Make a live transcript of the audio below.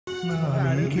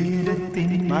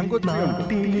Mango tree undu.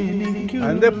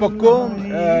 And the pokko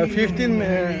 15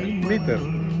 meter.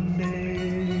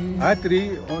 ആ tree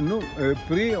ഒന്നും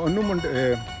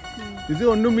ഇത്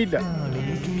ഒന്നുമില്ല.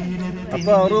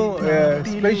 അപ്പോൾ അവർ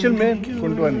സ്പെഷ്യൽ മേൻ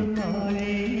കൊണ്ടുവന്നു.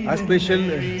 ആ സ്പെഷ്യൽ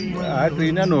ആ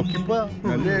ട്രീനെ നോക്കിയപ്പോൾ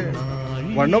നല്ല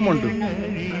വണ്ണമുണ്ട്.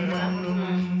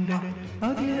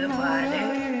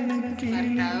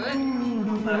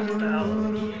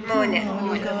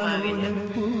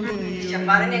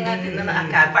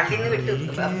 പള്ളിന്ന് വിട്ട്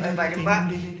വരുമ്പോ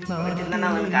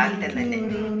തിന്നണമെന്ന് കാലത്തെ തന്നെ.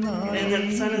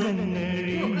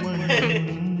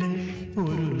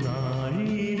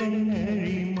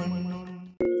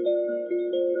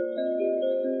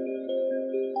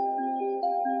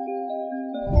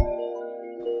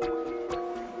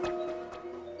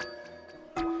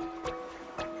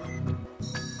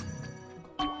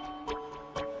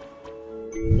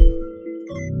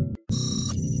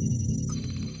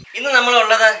 ഇന്ന്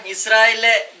നമ്മളുള്ളത്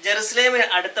ഇസ്രായേലിലെ ജെറുസലേമിന്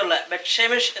അടുത്തുള്ള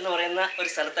ബെത്ഷെമെഷ് എന്ന് പറയുന്ന ഒരു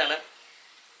സ്ഥലത്താണ്.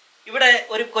 ഇവിടെ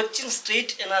ഒരു കൊച്ചിൻ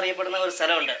സ്ട്രീറ്റ് എന്നറിയപ്പെടുന്ന ഒരു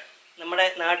സ്ഥലമുണ്ട്. നമ്മുടെ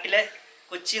നാട്ടിലെ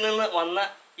കൊച്ചിയിൽ നിന്ന് വന്ന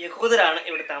യഹൂദരാണ്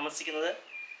ഇവിടെ താമസിക്കുന്നത്.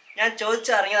 ഞാൻ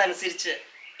ചോദിച്ചറിഞ്ഞതനുസരിച്ച്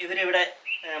ഇവരിവിടെ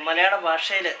മലയാള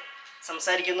ഭാഷയിൽ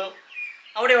സംസാരിക്കുന്നു.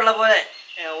 അവിടെയുള്ള പോലെ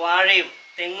വാഴയും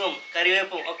തെങ്ങും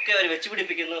കരിവേപ്പും ഒക്കെ അവർ വെച്ച്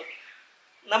പിടിപ്പിക്കുന്നു.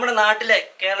 നമ്മുടെ നാട്ടിലെ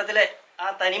കേരളത്തിലെ ആ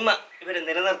തനിമ ഇവർ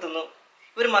നിലനിർത്തുന്നു.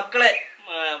 ഇവർ മക്കളെ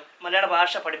മലയാള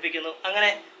ഭാഷ പഠിപ്പിക്കുന്നു. അങ്ങനെ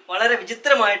വളരെ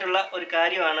വിചിത്രമായിട്ടുള്ള ഒരു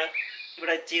കാര്യമാണ്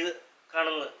ഇവിടെ ചെയ്ത്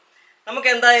കാണുന്നത്. നമുക്ക്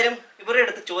എന്തായാലും ഇവരുടെ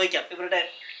അടുത്ത് ചോദിക്കാം, ഇവരുടെ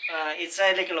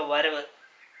ഇസ്രായേലിലേക്കുള്ള വരവ്,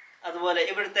 അതുപോലെ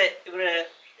ഇവരെ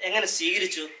എങ്ങനെ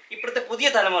സ്വീകരിച്ചു, ഇപ്പോഴത്തെ പുതിയ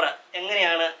തലമുറ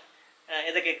എങ്ങനെയാണ്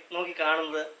ഇതൊക്കെ നോക്കി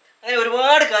കാണുന്നത്, അങ്ങനെ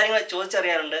ഒരുപാട് കാര്യങ്ങൾ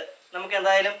ചോദിച്ചറിയാറുണ്ട്. നമുക്ക്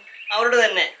എന്തായാലും അവരോട്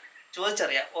തന്നെ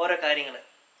ചോദിച്ചറിയാം ഓരോ കാര്യങ്ങൾ.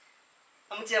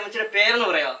 അമ്മച്ചിയുടെ പേരെന്ന്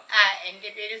പറയാമോ? എന്റെ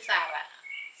പേര് സാറ.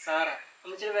 സാറ.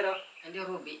 അമ്മച്ചിയുടെ പേരോ? എന്റെ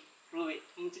റൂബി. റൂബി.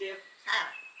 അമ്മച്ചിയോ?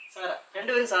 സാറ.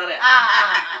 രണ്ടുപേരും സാറേ.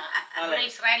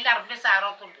 ഇസ്രായേലിൽ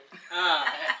സാറൊക്കെ ഉണ്ട്.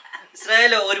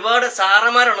 ഇസ്രായേലിൽ ഒരുപാട്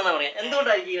സാറന്മാരുണ്ടെന്നാ പറയാ.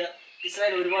 എന്തുകൊണ്ടായിരിക്കുക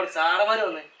ഇസ്രായേലിൽ ഒരുപാട് സാറന്മാര്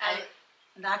വന്നേ?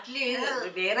 നാട്ടില്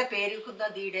വേറെ പേരിക്കുന്ന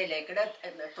ദീടയിലേക്കിടെ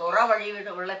തൊറ വഴി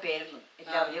ഉള്ള പേരുന്നു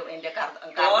എല്ലാവരും. എന്റെ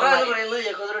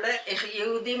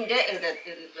യഹൂദിന്റെ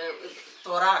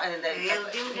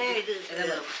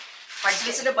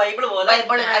ബൈബിൾ പോലെ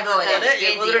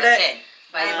യഹൂദരുടെ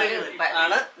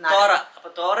ആണ് തോറ. അപ്പൊ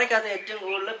തോറയ്ക്കകത്ത് ഏറ്റവും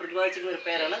കൂടുതൽ പ്രതിപാദിച്ചിരുന്ന ഒരു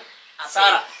പേരാണ്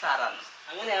സാറ.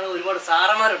 അങ്ങനെയാണ് ഒരുപാട്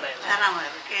സാറന്മാരുണ്ടായത്.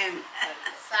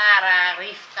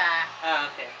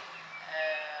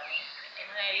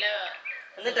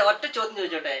 എന്നിട്ട് ഒറ്റ ചോദ്യം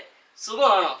ചോദിച്ചോട്ടെ,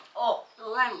 സുഖമാണോ?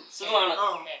 സുഖമാണോ?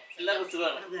 എല്ലാവർക്കും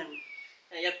സുഖമാണ്.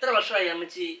 എത്ര വർഷമായി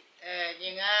അമ്മച്ചി?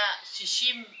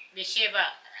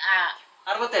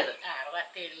 67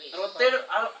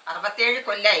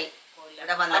 കൊല്ലായി.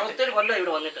 67 കൊല്ലം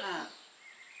ഇവിടെ വന്നിട്ട്.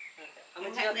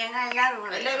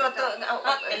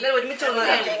 എല്ലാരും ഒരുമിച്ച്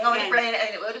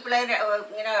ഒരു പ്ലെയിൻ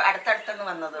ഇങ്ങനെ അടുത്തടുത്താണ്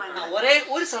വന്നത്. ഒരേ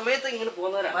ഒരു സമയത്ത് ഇങ്ങനെ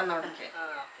പോകുന്നവരാണ്.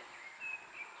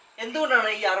 എന്തുകൊണ്ടാണ്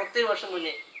ഈ 67 വർഷം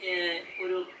മുന്നേ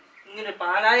ഒരു ഇങ്ങനെ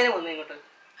പാലായനം വന്നത് ഇങ്ങോട്ട്?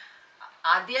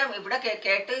 ആദ്യം ഇവിടെ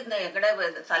കേട്ട് ഞങ്ങളുടെ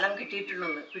സ്ഥലം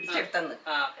കിട്ടിയിട്ടുണ്ടെന്ന് പിടിച്ചെടുത്തെന്ന്.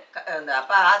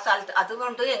 അപ്പൊ ആ സ്ഥലത്ത്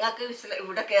അതുകൊണ്ട് ഞങ്ങൾക്ക്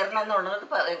ഇവിടെ കയറണമെന്നുള്ളത്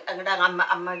ഞങ്ങളുടെ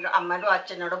അമ്മയോടും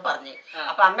അച്ഛനോടും പറഞ്ഞു.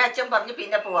 അപ്പൊ അമ്മ അച്ഛൻ പറഞ്ഞു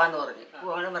പിന്നെ പോവാന്ന് പറഞ്ഞു.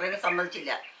 പോവാന്ന് പറയുന്നത്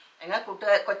സമ്മതിച്ചില്ല. ഞങ്ങൾ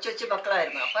കൊച്ചു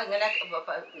മക്കളായിരുന്നു. അപ്പൊ ഇങ്ങനെ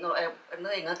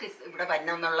ഞങ്ങൾക്ക് ഇവിടെ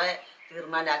വരണമെന്നുള്ള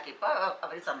തീരുമാനമാക്കിയപ്പോ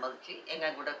അവര് സമ്മതിച്ച് ഞങ്ങൾ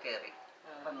ഇവിടെ കയറി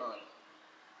വന്നു.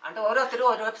 അതുകൊണ്ട് ഓരോരുത്തരും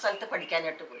ഓരോ സ്ഥലത്ത്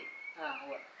പഠിക്കാനായിട്ട് പോയി.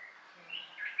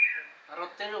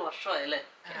 67 വർഷമായല്ലേ?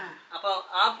 അപ്പൊ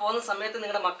ആ പോകുന്ന സമയത്ത്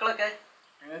നിങ്ങളുടെ മക്കളൊക്കെ?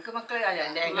 ഞങ്ങൾക്ക് മക്കളെ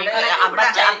അവിടെ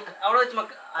വെച്ച്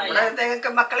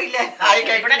മക്കളില്ല.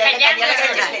 ഇവിടെ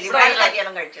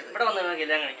വന്ന്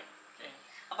കല്യാണം കഴിക്കാം.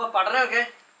 അപ്പൊ പഠനമൊക്കെ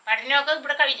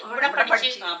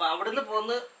അവിടുന്ന്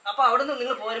പോന്ന്. അപ്പൊ അവിടുന്ന്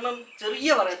നിങ്ങൾ പോരുമ്പം ചെറിയ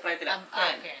പ്രായത്തിലാണ്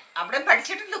അവിടെ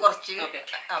പഠിച്ചിട്ടുണ്ട് കുറച്ച്.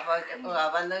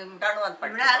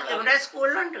 ഇവിടെ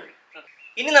സ്കൂളിലുണ്ട്.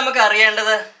 ഇനി നമുക്ക്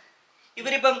അറിയേണ്ടത്,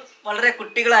 ഇവരിപ്പം വളരെ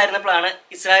കുട്ടികളായിരുന്നപ്പോഴാണ്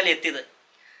ഇസ്രായേലിൽ എത്തിയത്.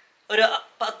 ഒരു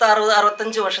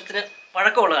 10-65 വർഷത്തിന്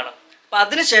പഴക്കമുള്ളതാണ്. അപ്പം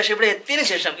അതിനുശേഷം ഇവിടെ എത്തിയതിനു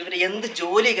ശേഷം ഇവർ എന്ത്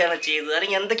ജോലിയൊക്കെയാണ് ചെയ്തത്,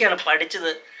 അല്ലെങ്കിൽ എന്തൊക്കെയാണ്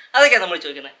പഠിച്ചത്, അതൊക്കെയാണ് നമ്മൾ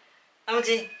ചോദിക്കുന്നത്.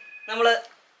 അമ്മച്ചി, നമ്മൾ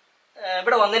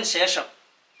ഇവിടെ വന്നതിന് ശേഷം,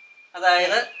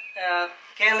 അതായത്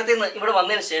കേരളത്തിൽ നിന്ന് ഇവിടെ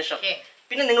വന്നതിന് ശേഷം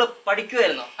പിന്നെ നിങ്ങൾ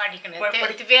പഠിക്കുമായിരുന്നോ?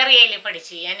 തിബേറിയയില്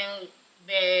പഠിച്ചു. ഞാൻ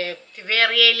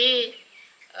തിബേറിയയില്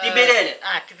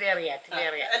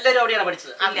എല്ലാവരും അവിടെയാണ്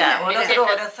പഠിച്ചത്.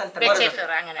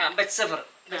 ബെത്സെഫർ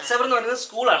എന്ന് പറയുന്നത്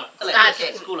സ്കൂളാണ്,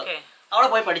 സ്കൂള്. അവിടെ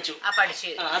പോയി പഠിച്ചു.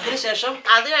 അതിനുശേഷം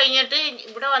അത് കഴിഞ്ഞിട്ട്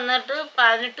ഇവിടെ വന്നിട്ട്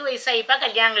 18 വയസ്സായിപ്പോ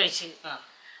കല്യാണം കഴിച്ചു.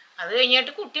 അത്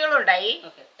കഴിഞ്ഞിട്ട് കുട്ടികളുണ്ടായി.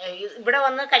 ഇവിടെ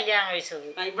വന്ന് കല്യാണം കഴിച്ചത്.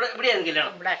 ഇവിടെ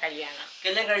കല്യാണം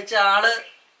കഴിച്ച ആള്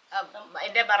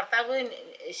എന്റെ ഭർത്താവ്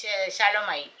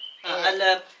ശാലമായി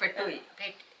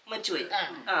മച്ചുപോയി.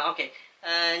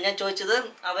 ഞാൻ ചോദിച്ചത്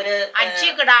അവര് 5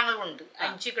 കിടാങ്ങളുണ്ട്.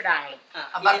 5 കിടാങ്ങൾ.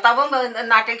 ഭർത്താവും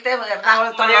നാട്ടിലത്തെ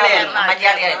മലയാളിയായിരുന്നു.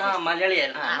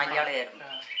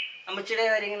 അമ്മച്ചിയുടെ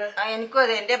കാര്യങ്ങള് എനിക്കും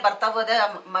അതെ. എന്റെ ഭർത്താവ് അതെ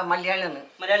മലയാളിയാണ്.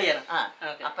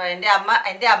 അപ്പൊ എന്റെ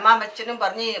അമ്മച്ചനും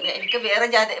പറഞ്ഞ് എനിക്ക് വേറെ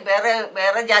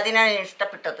ജാതിനാണ്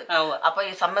ഇഷ്ടപ്പെട്ടത്. അപ്പൊ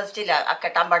ഈ സമ്മതിച്ചില്ല,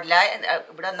 കെട്ടാൻ പാടില്ല,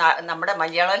 ഇവിടെ നമ്മുടെ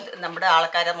മലയാളം നമ്മുടെ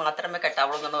ആൾക്കാരെ മാത്രമേ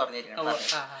കെട്ടാവുള്ളൂ എന്നാണ് പറഞ്ഞിരിക്കുന്നത്.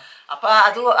 അപ്പൊ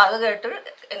അത് കേട്ട്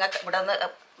ഇവിടെ നിന്ന്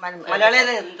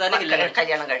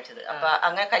കല്യാണം കഴിച്ചത്. അപ്പൊ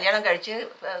അങ്ങനെ കല്യാണം കഴിച്ച്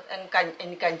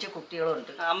എനിക്ക് 5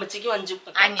 കുട്ടികളുണ്ട്. അമ്മച്ചിക്കും 5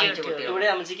 കുട്ടികൾ.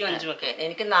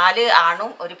 എനിക്ക് 4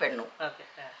 ആണും 1 പെണ്ണും.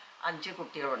 5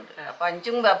 കുട്ടികളുണ്ട്. അപ്പൊ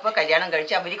 5ഉം അപ്പൊ കല്യാണം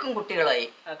കഴിച്ച് അവർക്കും കുട്ടികളായി.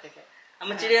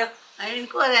 അമ്മച്ചിയോ?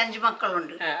 എനിക്കും അതെ 5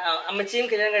 മക്കളുണ്ട്. അമ്മച്ചിയും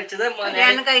കല്യാണം കഴിച്ചത്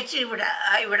കല്യാണം കഴിച്ച് ഇവിടെ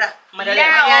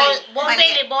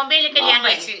ബോംബെയില് കല്യാണം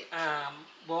കഴിച്ച്.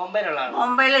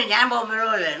 ബോംബെയില് ഞാൻ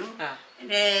ബോംബെയിലാണ്.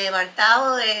 എന്റെ ഭർത്താവ്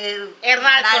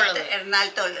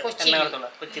എറണാകുളത്തുള്ള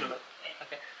കൊച്ചിയിലുള്ള.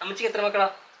 അമ്മച്ചിക്ക് എത്ര മക്കളാ?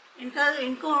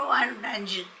 എനിക്കും 5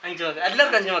 മക്കൾ.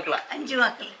 എല്ലാവർക്കും 5 മക്കളാ? 5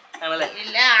 മക്കൾ ആണല്ലേ?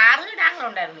 6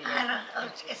 കിടാങ്ങളുണ്ടായിരുന്നു.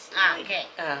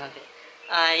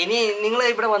 ഇനി നിങ്ങൾ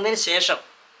ഇവിടെ വന്നതിന് ശേഷം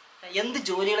എന്ത്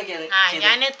ജോലികളൊക്കെയാണ്?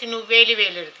 ഞാൻ തിനുവയില്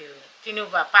വേലെടുത്തിരുന്നു.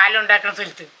 തിനുവ പാലുണ്ടാക്കുന്ന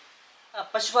സ്ഥലത്ത്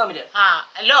പശുഫാമില്.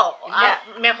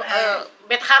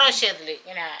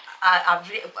 ഇങ്ങനെ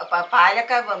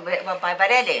പാലൊക്കെ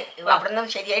വരാലേ അവിടുന്ന്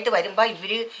ശരിയായിട്ട് വരുമ്പോ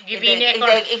ഇവര്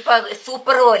ഇപ്പൊ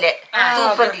സൂപ്പർ പോലെ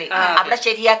സൂപ്പറില് അവിടെ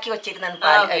ശരിയാക്കി വെച്ചിരുന്ന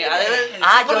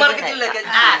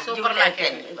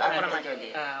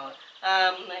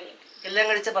എല്ലാം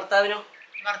കഴിച്ച ഭർത്താവിനോ?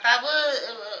 ഭർത്താവ്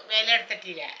വേല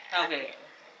എടുത്തിട്ടില്ല.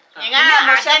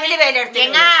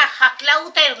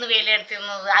 ഹക്ലൗത്തായിരുന്നു വേല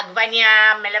എടുത്തിരുന്നത്. അഗ്ബനിയ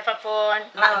മെലഫോൺ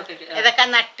ഇതൊക്കെ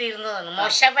നട്ടിരുന്നത്.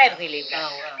 മോശമായിരുന്നില്ലേ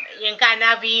ഞങ്ങക്ക്?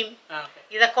 അനാബിയും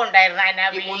ഇതൊക്കെ ഉണ്ടായിരുന്നു.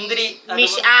 അനാബി,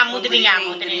 മുന്തിരിങ്ങ,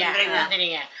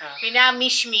 പിന്നെ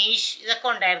മിഷ്മീഷ് ഇതൊക്കെ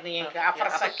ഉണ്ടായിരുന്നു ഞങ്ങക്ക്.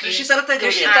 കൃഷി സ്ഥലത്തെ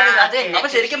അപ്പൊ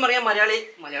ശരിക്കും പറയാം മലയാളി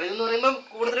എന്ന് പറയുമ്പോൾ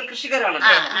കൂടുതലും കൃഷിക്കാരാണ്.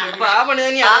 അപ്പൊ ആ പണി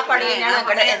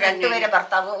തന്നെയാണ്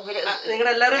ഭർത്താവ്.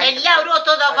 എല്ലാവരും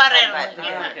ഒത്തുതോക്കാറായിരുന്നു.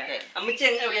 അമ്മച്ചി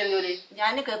എവിടെയാണ് ജോലി?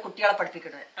 ഞാൻ കുട്ടികളെ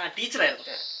പഠിപ്പിക്കുന്നത്. ടീച്ചറായിരുന്നു.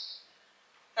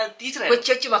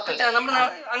 കൊച്ചു മക്കൾ നമ്മുടെ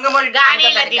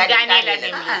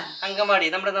അങ്കമാടി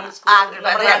നമ്മുടെ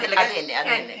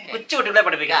കൊച്ചു കുട്ടികളെ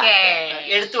പഠിപ്പിക്കാം,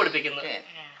 എഴുത്ത് പഠിപ്പിക്കുന്നു.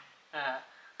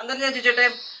 അന്നേരം ഞാൻ ചോദിച്ചോട്ടെ,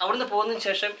 അവിടുന്ന് പോകുന്നതിന്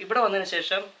ശേഷം ഇവിടെ വന്നതിന്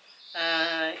ശേഷം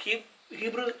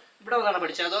ഹീബ്രു ഇവിടെ വന്നാണ്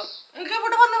പഠിച്ചത് അതോ?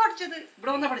 ഇവിടെ വന്നാ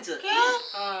പഠിച്ചത്.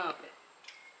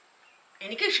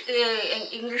 എനിക്ക്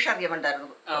ഇംഗ്ലീഷ് അറിയാമുണ്ടായിരുന്നു.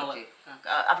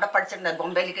 അവിടെ പഠിച്ചിട്ടുണ്ട്.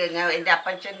 ബോംബെയിലേക്ക് എന്റെ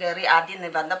അപ്പച്ചൻ കയറി ആദ്യം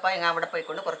വന്നപ്പോ അവിടെ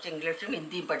പോയിക്കൊണ്ട് കുറച്ച് ഇംഗ്ലീഷും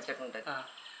ഹിന്ദിയും പഠിച്ചിട്ടുണ്ട്.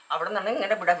 അവിടെ നിന്നാണ്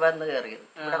ഇങ്ങനെ ഇവിടെ വന്ന് കയറിയത്,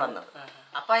 ഇവിടെ വന്നത്.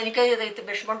 അപ്പൊ എനിക്ക്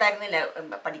വിഷമം ഉണ്ടായിരുന്നില്ല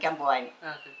പഠിക്കാൻ പോവാൻ.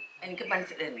 എനിക്ക്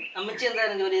മനസ്സിലായിരുന്നു. അമ്മച്ചി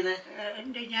എന്തായിരുന്നു ജോലി ചെയ്തത്?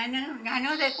 ഞാനും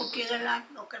അതെ കുട്ടികളാണ്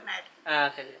നോക്കുന്നായിരുന്നു.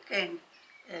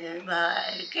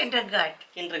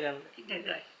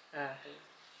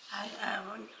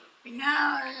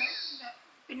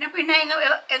 പിന്നെ എങ്ങോ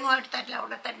എടുത്തല്ല,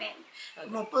 അവിടെ തന്നെ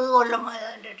 30 കൊല്ലം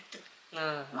അടുത്ത്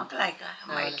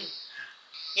മക്കളായിട്ട്.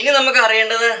 ഇനി നമുക്ക്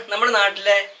അറിയേണ്ടത് നമ്മുടെ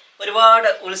നാട്ടിലെ ഒരുപാട്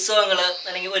ഉത്സവങ്ങള്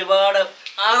അല്ലെങ്കിൽ ഒരുപാട്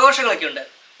ആഘോഷങ്ങളൊക്കെ ഉണ്ട്.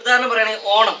 ഉദാഹരണം പറയുകയാണെങ്കിൽ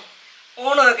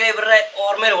ഓണമൊക്കെ ഇവരുടെ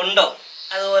ഓർമ്മയിലുണ്ടോ?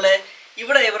 അതുപോലെ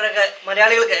ഇവിടെ ഇവരുടെ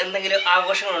മലയാളികൾക്ക് എന്തെങ്കിലും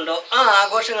ആഘോഷങ്ങളുണ്ടോ? ആ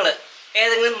ആഘോഷങ്ങൾ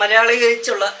ഏതെങ്കിലും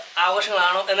മലയാളീകരിച്ചുള്ള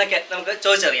ആഘോഷങ്ങളാണോ എന്നൊക്കെ നമുക്ക്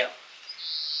ചോദിച്ചറിയാം.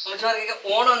 അമ്മച്ചിമാർക്കൊക്കെ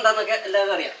ഓണം എന്താന്നൊക്കെ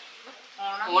എല്ലാവർക്കും അറിയാം.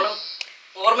 ഓണം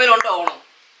ഓർമ്മയിലുണ്ടോ? ഓണം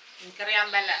എനിക്കറിയാൻ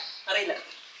അറിയില്ല.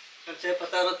 പക്ഷേ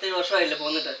 10-60 വർഷമായില്ല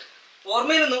പോന്നിട്ട്.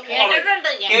 ഓർമ്മയിലൊന്നും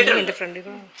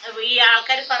ഈ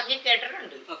ആൾക്കാർ പറഞ്ഞ്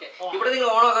കേട്ടിട്ടുണ്ട്. ഇവിടെ നിങ്ങൾ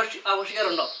ഓണം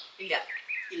ആഘോഷിക്കാറുണ്ടോ? ഇല്ല.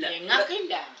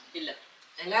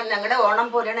 ഞങ്ങളുടെ ഓണം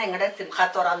പോലെയാണ് ഞങ്ങളുടെ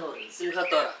സിംഹത്തോറ എന്ന് പറയും.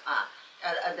 സിംഹത്തോറ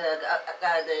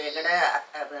ഞങ്ങളുടെ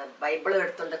ബൈബിൾ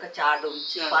എടുത്തുകൊണ്ടൊക്കെ ചാടും,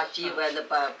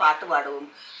 പാട്ട് പാടും.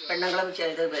 പെണ്ണുങ്ങളും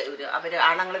അവര്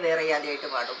ആണുങ്ങൾ വേറെ ജാതിയായിട്ട്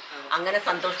പാടും. അങ്ങനെ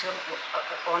സന്തോഷം,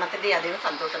 ഓണത്തിന്റെ അധികം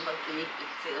സന്തോഷം ഈ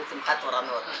സിംഹത്തോറ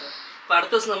എന്ന് പറഞ്ഞു.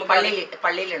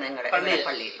 പള്ളിയിലാണ് ഞങ്ങളുടെ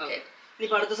പള്ളിയിൽ.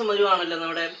 ഇനിയിപ്പോ അടുത്ത ദിവസം വരുവാണല്ലോ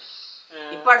നമ്മുടെ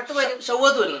ഇപ്പൊ അടുത്ത് വരും.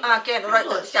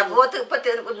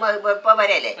 ഇപ്പൊ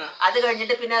വരല്ലേ. അത്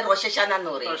കഴിഞ്ഞിട്ട് പിന്നെ റോഷാനാന്ന്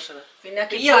പറയും. പിന്നെ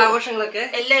ഈ ആഘോഷങ്ങളൊക്കെ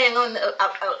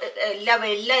എല്ലാം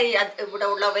ഇവിടെ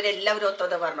ഉള്ളവരെല്ലാവരും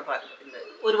ഒത്തോടെ പറഞ്ഞ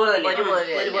ഒരുപോലെ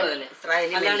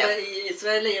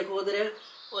ഇസ്രായേലിലെ യഹൂദര്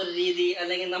ഒരു രീതി,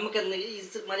 അല്ലെങ്കിൽ നമുക്ക്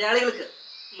മലയാളികൾക്ക്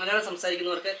മലയാളം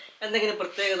സംസാരിക്കുന്നവർക്ക് എന്തെങ്കിലും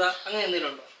പ്രത്യേകത അങ്ങനെ എന്തെങ്കിലും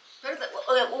ഉണ്ടോ?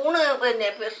 ഊണ് പിന്നെ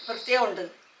പ്രത്യേകം ഉണ്ട്.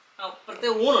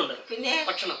 പ്രത്യേക ഊണുണ്ട്. പിന്നെ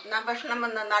ഭക്ഷണം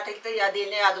നാട്ടിലത്തെ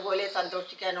ജാതിനെ അതുപോലെ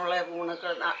സന്തോഷിക്കാനുള്ള ഊണൊക്കെ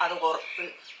അത് പുറത്ത്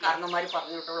കാരണന്മാർ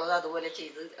പറഞ്ഞിട്ടുള്ളത് അതുപോലെ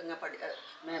ചെയ്ത് അങ്ങനെ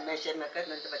മേശമൊക്കെ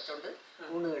എന്നിട്ട് വെച്ചോണ്ട്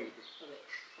ഊണ് കഴിക്കും.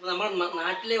 അപ്പൊ നമ്മുടെ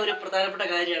നാട്ടിലെ ഒരു പ്രധാനപ്പെട്ട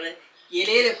കാര്യമാണ്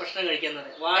ഇലയിലെ ഭക്ഷണം കഴിക്കാൻ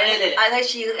വാഴയില.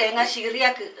 എങ്ങ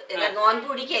ഷീറിയാക്ക് നോൻപ്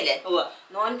പിടിക്കല്ലേ,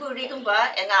 നോൻപ് പിടിക്കുമ്പോ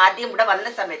എങ്ങ ആദ്യം ഇവിടെ വന്ന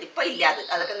സമയത്ത് ഇപ്പൊ ഇല്ല,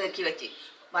 അതൊക്കെ നീക്കി വെച്ച്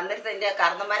വന്നിട്ട് എന്റെ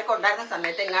കാരണന്മാരൊക്കെ ഉണ്ടായിരുന്ന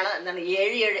സമയത്ത് എങ്ങാണ് എന്താണ്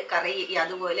 7 കറി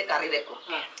അതുപോലെ കറി വെക്കും.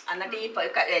 എന്നിട്ട് ഈ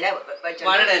ഇല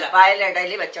വെച്ചോണ്ട്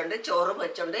വാഴയിലയിൽ വെച്ചോണ്ട് ചോറ്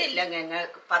വെച്ചോണ്ട് എല്ലാം ഞങ്ങൾ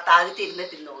താഴ്ത്തിരുന്ന്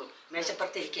തിന്നോളും,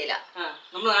 മേശപ്പുറത്തിരിക്കല.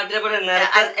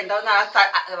 എന്താ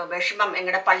വിഷമം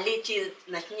എങ്ങടെ പള്ളി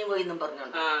നശിഞ്ഞു പോയി എന്നും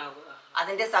പറഞ്ഞോണ്ട്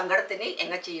അതിന്റെ സങ്കടത്തിന്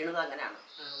എങ്ങ ചെയ്യണത് അങ്ങനെയാണ്.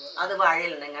 അത്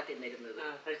വാഴയിൽ നിന്ന് എങ്ങ തിന്നിരുന്നത്.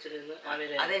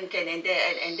 അതെനിക്ക്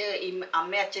എന്റെ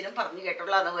അമ്മ അച്ഛനും പറഞ്ഞു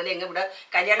കേട്ടുള്ളൂ. അതുപോലെ എങ്ങ ഇവിടെ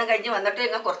കല്യാണം കഴിഞ്ഞ് വന്നിട്ട്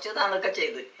എങ്ങ കുറച്ച് നാളൊക്കെ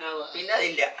ചെയ്ത് പിന്നെ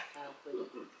അതില്ല.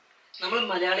 നമ്മൾ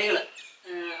മലയാളികള്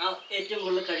ഏറ്റവും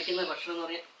കൂടുതൽ കഴിക്കുന്ന ഭക്ഷണം എന്ന്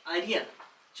പറയാൻ അരിയാണ്,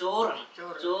 ചോറാണ്.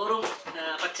 ചോറും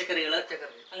പച്ചക്കറികള്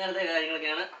അങ്ങനത്തെ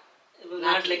കാര്യങ്ങളൊക്കെയാണ്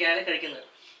നാട്ടിലേക്കാണ് കഴിക്കുന്നത്.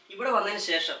 ഇവിടെ വന്നതിന്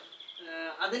ശേഷം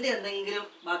അതിന്റെ എന്തെങ്കിലും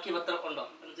ബാക്കി പത്രം ഉണ്ടോ?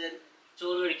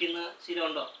 ചോറ് കഴിക്കുന്ന ശീലം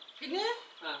ഉണ്ടോ? പിന്നെ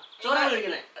ചോറാണ്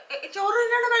കഴിക്കുന്നത്. ചോറ്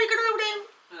തന്നെയാണ് കഴിക്കണത് ഇവിടെയും.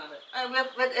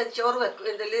 ചോറ് വെക്കും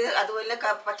ഇതില്. അതുപോലെ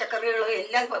പച്ചക്കറികളും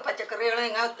എല്ലാ പച്ചക്കറികളും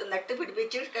ഞങ്ങൾ നട്ട്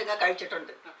പിടിപ്പിച്ച് ഞങ്ങൾ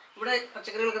കഴിച്ചിട്ടുണ്ട്. ഇവിടെ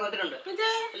പച്ചക്കറികളൊക്കെ നട്ടിട്ടുണ്ട്. പിന്നെ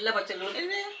എല്ലാ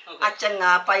പച്ചക്കറികളും അച്ചങ്ങ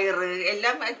പയറ്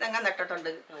എല്ലാം ഞങ്ങൾ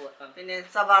നട്ടിട്ടുണ്ട്. പിന്നെ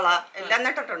സവാള എല്ലാം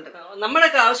നട്ടിട്ടുണ്ട്.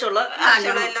 നമ്മളൊക്കെ ആവശ്യമുള്ള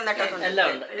എല്ലാം നട്ടിട്ടുണ്ട്. എല്ലാം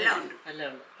ഉണ്ട്.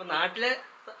 അപ്പൊ നാട്ടിലെ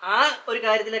ആ ഒരു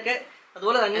കാര്യത്തിലൊക്കെ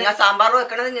അതുപോലെ തന്നെ സാമ്പാർ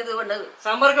വെക്കണത് ഇതുകൊണ്ട്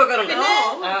സാമ്പാറൊക്കെ വെക്കാറുണ്ട്.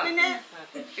 പിന്നെ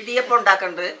ഇടിയപ്പം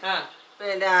ഉണ്ടാക്കണ്ട്,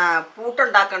 പിന്നെ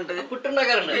പുട്ടുണ്ടാക്കാറുണ്ട്,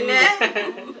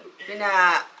 പിന്നെ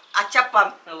അച്ചപ്പം.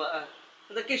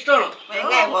 ഇതൊക്കെ ഇഷ്ടമാണോ?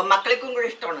 മക്കൾക്കും കൂടെ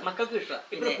ഇഷ്ടമാണ്. മക്കൾക്കും ഇഷ്ടമാണ്.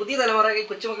 പിന്നെ പുതിയ തലമുറ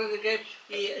കൊച്ചുമക്കൾക്കൊക്കെ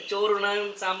ഈ ചോറുണ്ണാനും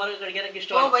സാമ്പാർ കഴിക്കാനൊക്കെ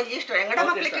ഇഷ്ടമാണ്. വലിയ ഇഷ്ടം. ഞങ്ങളുടെ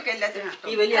മക്കൾക്കൊക്കെ എല്ലാത്തിനും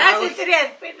ഈ വലിയ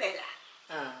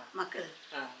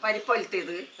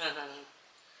പരിപ്പൊലത്തേത്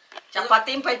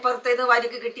ചപ്പാത്തിയും പരിപ്പുറത്തേത്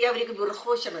അവർക്ക് കിട്ടിയ അവർക്ക്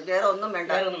ബിർഹോഷാണ്. വേറെ ഒന്നും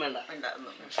വേണ്ട.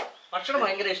 ഭക്ഷണം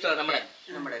ഭയങ്കര ഇഷ്ടമാണ്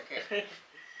നമ്മുടെയൊക്കെ.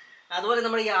 അതുപോലെ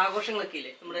നമ്മുടെ ഈ ആഘോഷങ്ങളൊക്കെ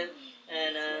ഇല്ലേ, നമ്മുടെ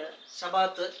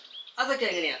ശബാത്ത്, അതൊക്കെ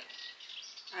എങ്ങനെയാ?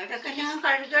 അതൊക്കെ ഞാൻ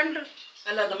കഴിക്കാറുണ്ട്.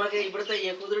 അല്ല, നമുക്ക് ഇവിടുത്തെ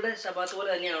യഹൂദരുടെ ശബാത്ത് പോലെ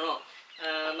തന്നെയാണോ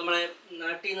നമ്മളെ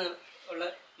നാട്ടിൽ നിന്ന് ഉള്ള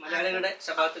മലയാളികളുടെ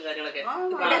ശബാത്തും കാര്യങ്ങളൊക്കെ?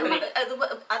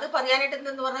 അത് പറയാനായിട്ട്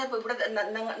എന്തെന്ന് പറഞ്ഞാൽ ഇപ്പൊ ഇവിടെ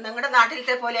ഞങ്ങളുടെ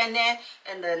നാട്ടിലത്തെ പോലെ തന്നെ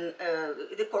എന്താ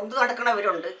ഇത് കൊണ്ടു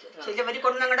നടക്കണവരുണ്ട്. ചിലവര്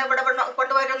ഞങ്ങളുടെ ഇവിടെ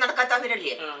കൊണ്ടുവരും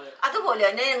നടക്കാത്തവരല്ലേ. അതുപോലെ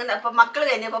തന്നെ ഇപ്പൊ മക്കള്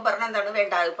തന്നെ ഇപ്പൊ പറഞ്ഞെന്താണ്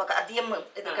വേണ്ട, ഇപ്പൊ അധികം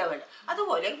ഇതൊക്കെ വേണ്ട,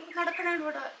 അതുപോലെ നടക്കണ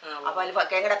ഇവിടെ. അപ്പൊ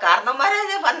ഞങ്ങളുടെ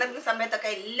കാരണന്മാരെ വന്നിരുന്ന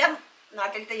സമയത്തൊക്കെ എല്ലാം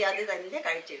നാട്ടിലത്തെ ജാതി തന്നെ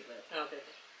കഴിച്ചിരുന്നത്.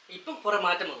 ഇപ്പം കുറെ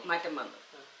മാറ്റം വന്നു.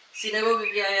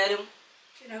 സിനഗോഗൊക്കെ ആയാലും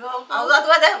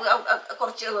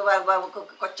കുറച്ച്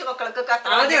കൊച്ചുമക്കൾക്ക്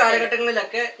ആദ്യ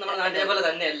കാലഘട്ടങ്ങളിലൊക്കെ നമ്മുടെ നാട്ടിലെ പോലെ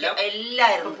തന്നെ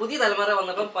എല്ലാരും പുതിയ തലമുറ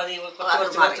വന്നപ്പം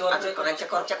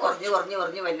കുറച്ച്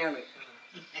കുറഞ്ഞു തന്നെയാണ്.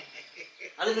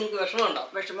 അത് നിങ്ങൾക്ക് വിഷമമുണ്ടോ?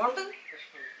 വിഷമമുണ്ട്.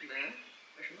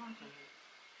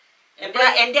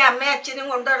 എന്റെ അമ്മയും അച്ഛനും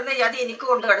കൊണ്ടുവരുന്ന ജാതി എനിക്ക്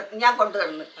ഞാൻ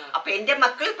കൊണ്ടുവരുന്നു. അപ്പൊ എന്റെ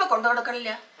മക്കൾ ഇപ്പൊ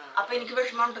കൊണ്ടുനടക്കണില്ല. അപ്പൊ എനിക്ക്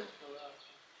വിഷമമുണ്ട്.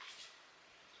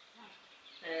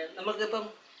 നമുക്കിപ്പം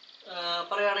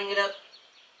പറയുകയാണെങ്കിൽ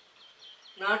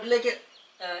നാട്ടിലേക്ക്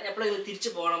എപ്പോഴെങ്കിലും തിരിച്ചു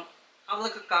പോകണം,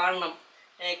 അതൊക്കെ കാണണം.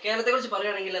 കേരളത്തെ കുറിച്ച്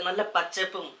പറയുകയാണെങ്കിൽ നല്ല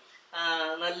പച്ചപ്പും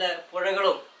നല്ല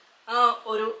പുഴകളും ആ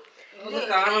ഒരു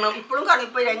കാണണം. ഇപ്പോഴും കാണും.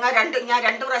 ഇപ്പൊ ഞാൻ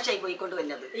 2 പ്രാവശ്യമായി പോയിക്കൊണ്ട്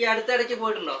വന്നത്. ഈ അടുത്തിടയ്ക്ക്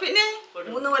പോയിട്ടുണ്ടോ? പിന്നെ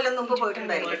 3 കൊല്ലം മുമ്പ്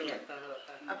പോയിട്ടുണ്ടായിരുന്നു.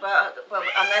 അപ്പൊ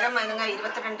അന്നേരം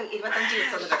 22-25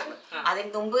 ദിവസം കിടന്നു. അതിന്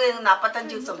മുമ്പ് 45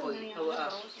 ദിവസം പോയി.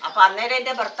 അപ്പൊ അന്നേരം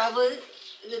എന്റെ ഭർത്താവ്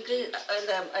ഇതൊക്കെ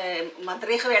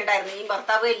മന്ത്രിയൊക്കെ വേണ്ടായിരുന്നു. ഈ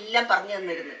ഭർത്താവ് എല്ലാം പറഞ്ഞു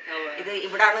തന്നിരുന്നു. ഇത്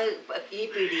ഇവിടാണ് ഈ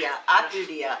പീഡിയ ആ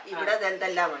പീഡിയ ഇവിടെ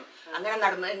എന്തെല്ലാം അങ്ങനെ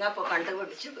നടന്നു. ഇപ്പൊ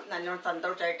കണ്ടുപിടിച്ച് നല്ലോണം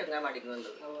സന്തോഷമായിട്ട് ഇങ്ങനെ മടങ്ങി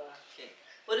വന്നത്.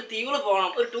 ഒരു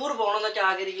ടൂർ പോകണം എന്നൊക്കെ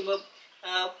ആഗ്രഹിക്കുമ്പോൾ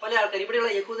പല ആൾക്കാർ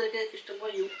ഇവിടെയുള്ള യഹൂദരൊക്കെ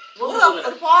ഇഷ്ടംപോലെ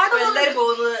എല്ലാവരും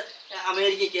പോകുന്നത്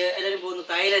അമേരിക്കക്ക്, എല്ലാവരും പോകുന്നത്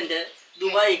തായ്ലൻഡ്,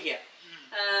 ദുബായിക്ക്.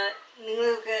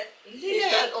 നിങ്ങൾക്ക്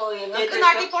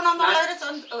നാട്ടിൽ പോണോന്നുള്ള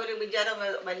ഒരു വിചാരം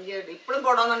വലിയ ഇപ്പോഴും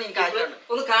പോണോന്നാണ് എനിക്ക് ആഗ്രഹം.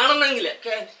 ഒന്ന് കാണണമെങ്കിൽ,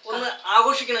 ഒന്ന്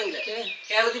ആഘോഷിക്കണമെങ്കിൽ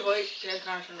കേരളത്തിൽ പോയി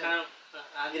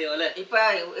ആഗ്രഹം അല്ലെ? ഇപ്പൊ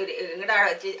നിങ്ങളുടെ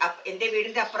എന്റെ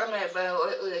വീടിന്റെ അപ്പുറം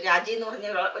രാജി എന്ന് പറഞ്ഞ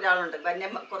ഒരാളുണ്ട്. പിന്നെ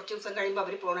കുറച്ച് ദിവസം കഴിയുമ്പോ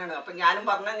അവര് പോണാണ്. അപ്പൊ ഞാനും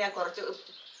പറഞ്ഞാൽ ഞാൻ കുറച്ച്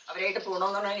അവരായിട്ട്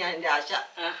പോണോന്നാണ് ഞാൻ എന്റെ ആശ.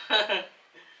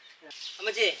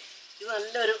 അമ്മച്ചി, ഇത്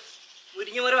നല്ലൊരു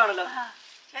മുരിങ്ങമരമാണല്ലോ.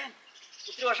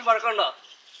 ഒത്തിരി വർഷം പഴക്കമുണ്ടോ?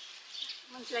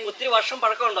 ഒത്തിരി വർഷം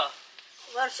പഴക്കമുണ്ടോ?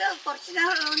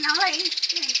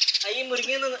 ഈ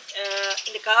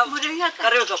മുരിങ്ങ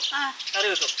കറി വെക്കും. ഇല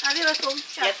കറി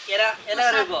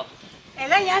വെക്കോ?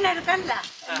 ഇല ഞാൻ എടുക്കാനില്ല,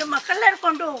 എന്റെ മക്കളെ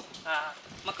കൊണ്ടുപോകും.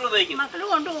 മക്കൾ ഉപയോഗിക്കും. മക്കൾ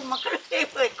കൊണ്ടുപോകും, മക്കൾ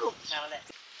വെക്കും. ആണല്ലേ.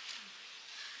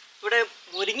 ഇവിടെ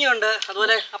മുരിങ്ങയുണ്ട്,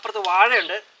 അതുപോലെ അപ്പുറത്ത്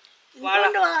വാഴയുണ്ട്.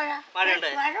 വാഴയുണ്ട്.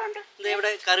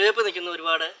 ഇവിടെ കറിവേപ്പ് നിൽക്കുന്നു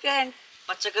ഒരുപാട്.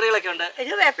 പച്ചക്കറികളൊക്കെ ഉണ്ട്.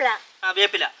 വേപ്പില.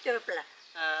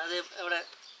 അത് ഇവിടെ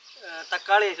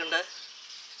തക്കാളിയൊക്കെ ഉണ്ട്.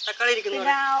 തക്കാളി ഇരിക്കുന്നു.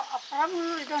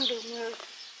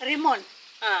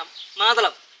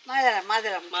 മാതളം.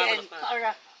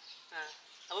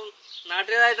 അപ്പം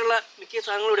നാട്ടിലേതായിട്ടുള്ള മിക്ക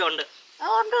സാധനങ്ങളും ഇവിടെ ഉണ്ട്.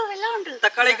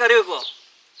 തക്കാളി കറി വെക്കുവോ?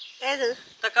 ഏത്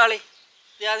തക്കാളി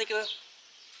നിൽക്കുന്നത്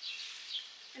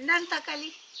എന്താണ്? തക്കാളി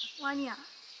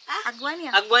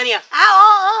അഗ്വാനിയ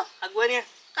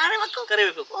കറി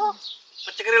വെക്കും.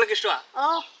 പച്ചക്കറികളൊക്കെ ഇഷ്ടമാണ്.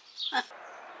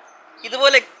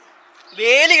 ഇതുപോലെ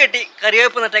വേലി കെട്ടി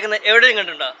കറിവേപ്പ് നട്ടേക്കുന്ന എവിടെയും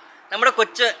കണ്ടിട്ടുണ്ടോ? നമ്മുടെ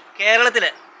കൊച്ചു കേരളത്തിൽ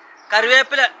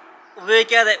കറിവേപ്പില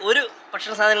ഉപയോഗിക്കാതെ ഒരു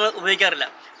ഭക്ഷണ സാധനങ്ങൾ ഉപയോഗിക്കാറില്ല.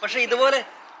 പക്ഷേ ഇതുപോലെ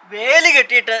വേലി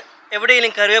കെട്ടിയിട്ട്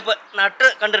എവിടെയെങ്കിലും കറിവേപ്പ് നട്ട്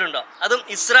കണ്ടിട്ടുണ്ടോ? അതും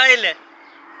ഇസ്രായേലിൽ.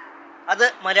 അത്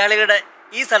മലയാളികളുടെ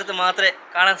ഈ സ്ഥലത്ത് മാത്രമേ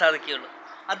കാണാൻ സാധിക്കുകയുള്ളൂ.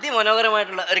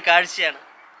 അതിമനോഹരമായിട്ടുള്ള ഒരു കാഴ്ചയാണ്.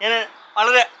 ഞാൻ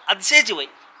വളരെ അതിശയിച്ചു പോയി.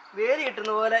 വേലി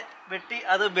കിട്ടുന്ന പോലെ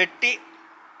വെട്ടി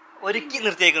ഒരുക്കി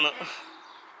നിർത്തിയേക്കുന്നു.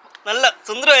 നല്ല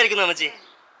സുന്ദരമായിരിക്കുന്നു അമ്മച്ചി.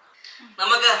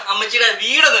 നമുക്ക് അമ്മച്ചിയുടെ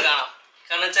വീടൊന്ന് കാണാം.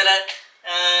 കാരണം വെച്ചാൽ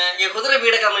യഹൂദരുടെ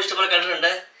വീടൊക്കെ നമ്മൾ ഇഷ്ടംപോലെ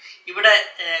കണ്ടിട്ടുണ്ട്. ഇവിടെ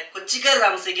കൊച്ചിക്കാർ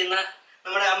താമസിക്കുന്ന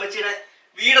നമ്മുടെ അമ്മച്ചിയുടെ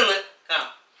വീടൊന്ന്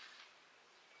കാണാം.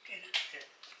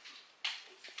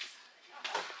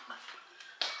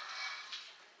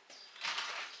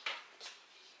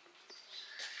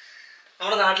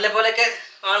 നമ്മുടെ നാട്ടിലെ പോലെയൊക്കെ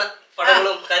ആണ്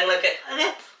പടങ്ങളും കാര്യങ്ങളൊക്കെ.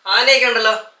 ആനയൊക്കെ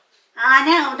ഉണ്ടല്ലോ.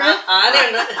 ആനയുണ്ട്.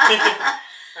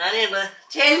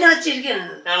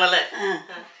 ആണല്ലേ.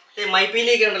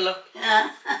 മൈപ്പീലിയൊക്കെ ഉണ്ടല്ലോ.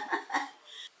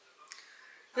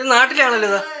 ഇത് നാട്ടിലാണല്ലോ.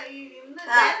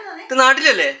 ഇത്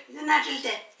നാട്ടിലല്ലേ?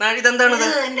 ഇതെന്താണിത്?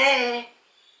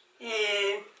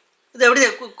 ഇത് എവിടെയാ?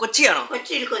 കൊച്ചിയാണോ?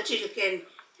 കൊച്ചിയിൽ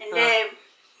എന്റെ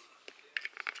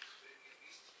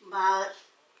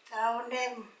ഭർത്താവിന്റെ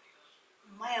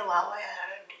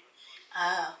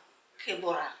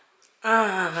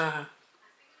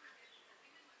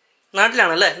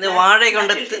നാട്ടിലാണല്ലേ? ഇത് വാഴയൊക്കെ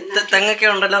ഉണ്ട്, തെങ്ങൊക്കെ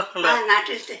ഉണ്ടല്ലോ.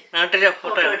 നാട്ടിലെ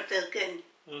ഫോട്ടോ.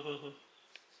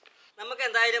 നമുക്ക്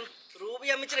എന്തായാലും റൂബി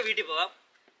അമ്മച്ചിയുടെ വീട്ടിൽ പോകാം.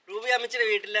 റൂബി അമ്മച്ചിയുടെ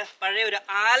വീട്ടില് പഴയ ഒരു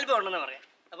ആൽബം ഉണ്ടെന്ന് പറയാം.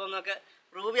 അപ്പം നമുക്ക്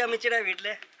റൂബി അമ്മച്ചിയുടെ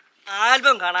വീട്ടിലെ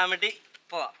ആൽബം കാണാൻ വേണ്ടി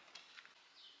പോവാം.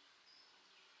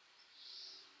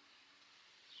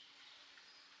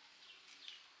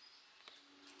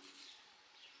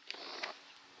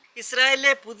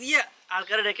 ഇസ്രായേലിലെ പുതിയ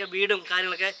ആൾക്കാരുടെയൊക്കെ വീടും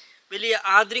കാര്യങ്ങളൊക്കെ വലിയ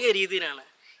ആധുനിക രീതിയിലാണ്.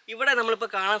 ഇവിടെ നമ്മളിപ്പോൾ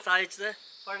കാണാൻ സാധിച്ചത്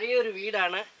പഴയൊരു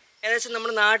വീടാണ്. ഏകദേശം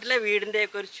നമ്മുടെ നാട്ടിലെ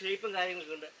വീടിൻ്റെയൊക്കെ ഒരു ഷേപ്പും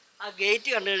കാര്യങ്ങളൊക്കെ ഉണ്ട്. ആ ഗേറ്റ്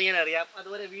കണ്ടു കഴിഞ്ഞാൽ അറിയാം.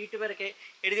 അതുപോലെ വീട്ടുപേരൊക്കെ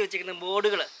എഴുതി വെച്ചിരിക്കുന്ന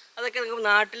ബോർഡുകൾ, അതൊക്കെ നമുക്ക്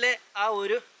നാട്ടിലെ ആ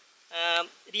ഒരു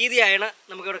രീതിയായാണ്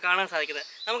നമുക്കിവിടെ കാണാൻ സാധിക്കുന്നത്.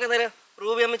 നമുക്ക് എന്തായാലും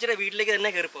റൂബി അമ്മച്ചിയുടെ വീട്ടിലേക്ക്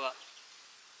തന്നെ കയറി പോകാം.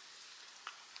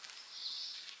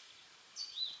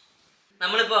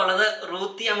 നമ്മളിപ്പോൾ ഉള്ളത്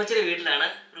റൂത്തി അമ്മച്ചിയുടെ വീട്ടിലാണ്.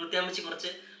 റൂത്തി അമ്മച്ചി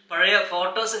കുറച്ച് പഴയ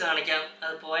ഫോട്ടോസ് കാണിക്കാം,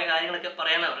 അത് പോയ കാര്യങ്ങളൊക്കെ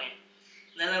പറയാനാണ് പറഞ്ഞത്.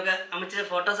 എന്നാലും നമുക്ക് അമ്മച്ചിയുടെ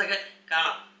ഫോട്ടോസൊക്കെ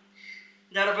കാണാം.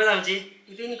 ഇതവിടെ പോയതാ അമ്മച്ചി?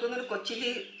 ഇത് എനിക്കൊന്നൊരു കൊച്ചിയിൽ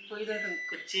പോയതാണ്.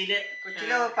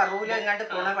 കൊച്ചിയിലോ പറവൂലോ എങ്ങാണ്ട്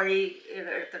പോണ വഴി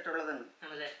എടുത്തിട്ടുള്ളതാണ്.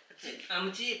 ആണല്ലേ.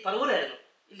 അമ്മച്ചി പറവൂരായിരുന്നു?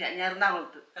 ഇല്ല, ഞാൻ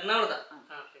എറണാകുളത്താ.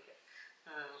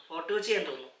 ഫോട്ടോ കൊച്ചി ചെയ്യാൻ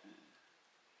തോന്നുന്നു.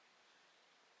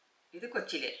 ഇത്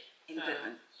കൊച്ചിയിലെ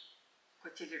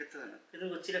കൊച്ചിയിലെടുത്തതാണ്. ഇതും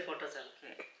കൊച്ചിയിലെ ഫോട്ടോസാണ്.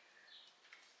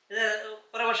 ഇത്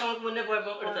കുറെ വർഷങ്ങൾക്ക് മുന്നേ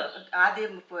പോയപ്പോ എടുത്ത?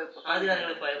 ആദ്യം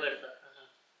കാര്യങ്ങൾ പോയപ്പോ എടുത്ത.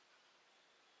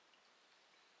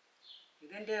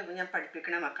 ഇതെന്റെ ഞാൻ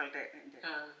പഠിപ്പിക്കണ മക്കളുടെ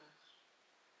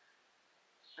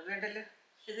വേണ്ടല്ലോ.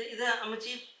 ഇത്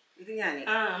അമ്മച്ചി? ഇത് ഞാൻ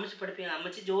അമ്മച്ചി പഠിപ്പിക്കാം.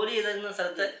 അമ്മച്ചി ജോലി ചെയ്തിരുന്ന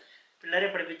സ്ഥലത്ത് പിള്ളേരെ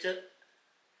പഠിപ്പിച്ച്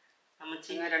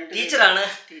അമ്മച്ചി ടീച്ചറാണ്.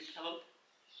 അപ്പം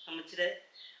അമ്മച്ചിയുടെ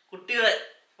കുട്ടികളെ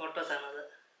ഫോട്ടോസാണത്.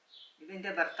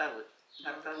 ഇതെന്റെ ഭർത്താവും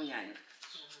ഞാനും.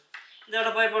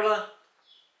 ഇതെവിടെ പോയപ്പോഴാ?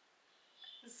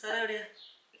 സ്ഥലം എവിടെയാ?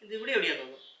 ഇത് ഇവിടെ എവിടെയാ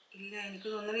തോന്നുന്നു? ഇല്ല, എനിക്ക്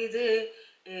തോന്നുന്നു ഇത്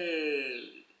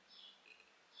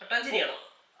മട്ടാഞ്ചേരിയാണോ?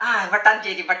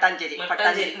 മട്ടാഞ്ചേരി.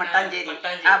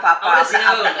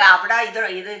 അവിടെ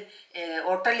ഇത്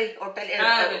ഹോട്ടലിൽ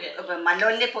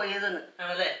മലോലിൽ പോയതെന്ന്.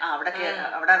 അവിടെ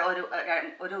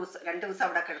 2 ദിവസം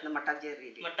അവിടെ കിടന്നു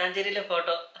മട്ടാഞ്ചേരിയിലെ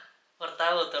ഫോട്ടോ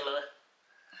ഭർത്താവ് ഒത്തുള്ളത്.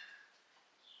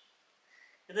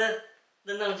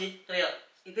 ഇതെന്താ അറിയോ?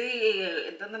 ഇത്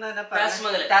എന്തെന്നാ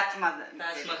താജ്മഹൽ.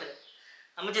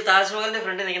 അമ്മച്ചി താജ്മഹലിന്റെ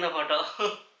ഫ്രണ്ടിൽ നിൽക്കുന്ന ഫോട്ടോ.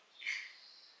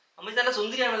 അമ്മച്ചി നല്ല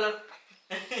സുന്ദരിയാണല്ലോ.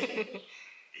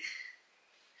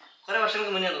 കുറെ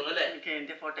വർഷങ്ങൾക്ക് മുന്നേ തോന്നുന്നു അല്ലേ?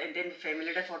 എന്റെ ഫോട്ടോ, എന്റെ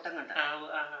ഫാമിലിയുടെ ഫോട്ടോ കണ്ട.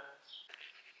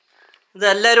 ഇത്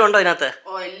എല്ലാവരും ഉണ്ടോ ഇതിനകത്ത്?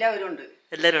 എല്ലാവരും ഉണ്ട്.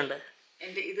 എല്ലാവരും ഉണ്ട്.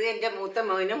 ഇത് എന്റെ മൂത്ത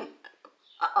മോനും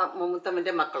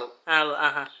മൂത്തമ്മന്റെ മക്കളും.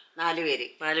 4 പേര്.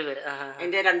 4 പേര്.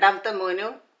 എൻ്റെ രണ്ടാമത്തെ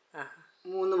മോനും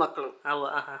 3 മക്കളും.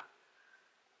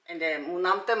 എൻ്റെ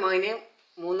മൂന്നാമത്തെ മോനും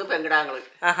 3 പെങ്കിടാങ്ങളും.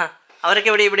 അവരൊക്കെ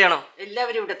ഇവിടെയാണോ?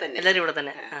 എല്ലാവരും ഇവിടെ തന്നെ. എല്ലാവരും ഇവിടെ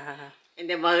തന്നെ.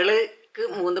 എൻ്റെ മകൾക്ക്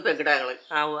 3 പെങ്കിടാങ്ങൾ.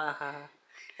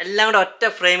 എല്ലാം കൂടെ ഒറ്റ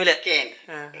ഫ്രെയിമില്.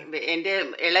 എൻ്റെ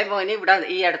ഇളയ മോന് ഇവിടെ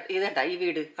ഈ അടുത്ത് ഇതണ്ടാ ഈ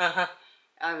വീട്,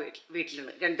 ആ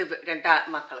വീട്ടിലാണ് 2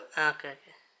 മക്കള്.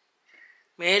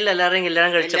 മേലിൽ എല്ലാവരെയും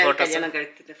കല്യാണം കഴിച്ച കല്യാണം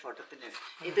കഴിച്ച ഫോട്ടോ തന്നെയാണ്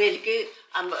ഇത്. എനിക്ക്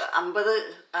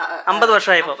 50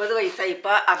 വർഷമായിപ്പോ, 50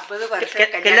 വയസ്സായിപ്പോ, 50 വർഷം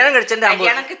കല്യാണം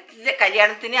കഴിച്ചതിന്റെ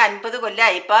കല്യാണത്തിന് 50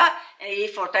 കൊല്ലായിപ്പോ ഈ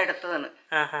ഫോട്ടോ എടുത്തതാണ്.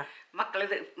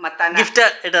 മക്കളിത് ഗിഫ്റ്റ്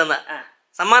ഇട്ട് തന്ന,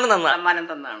 സമ്മാനം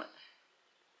തന്നാണ്.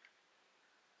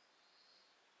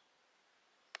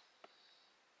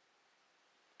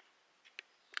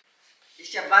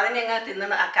 ഷബ്ബാദിനെ എങ്ങനെ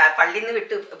തിന്നണ പള്ളിയിൽ നിന്ന്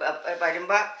വിട്ട്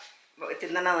വരുമ്പോ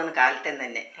തിന്നണതാണ് കാലത്തെ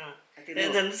തന്നെ.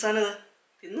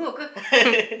 തിന്നു നോക്ക്.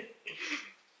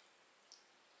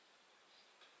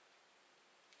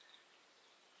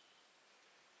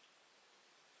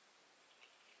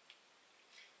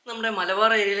 നമ്മുടെ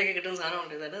മലബാർ ഏരിയയിലൊക്കെ കിട്ടുന്ന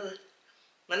സാധനമുണ്ട്. ഇതന്നത്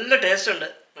നല്ല ടേസ്റ്റ് ഉണ്ട്,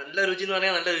 നല്ല രുചി എന്ന്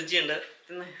പറയാൻ നല്ല രുചിയുണ്ട്.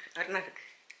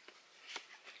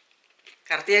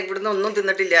 കറക്റ്റ് ഞാൻ ഇവിടുന്ന് ഒന്നും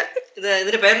തിന്നിട്ടില്ല.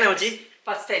 ഇതിന്റെ പേരെന്നാ വെച്ചി?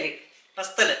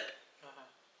 പസ്തല്.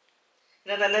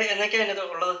 എന്നൊക്കെയാ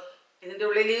ഉള്ളത്? ഇതിന്റെ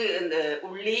ഉള്ളില്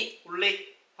ഉള്ളി,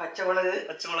 പച്ചമുളക്,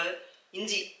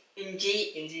 ഇഞ്ചി,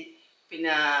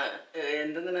 പിന്നെ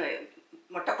എന്തെന്ന്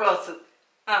മുട്ടക്ലോസ്,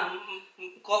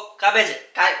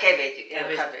 കാബേജ്,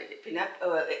 പിന്നെ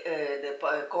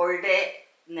കോഴിയുടെ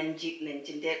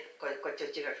നെഞ്ചിന്റെ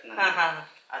കൊച്ചു കഷ്ണം,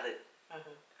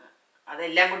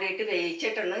 അതെല്ലാം കൂടിയിട്ട്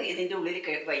വേവിച്ചിട്ടാണ് ഇതിന്റെ ഉള്ളിൽ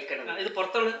വയ്ക്കണം. ഇത്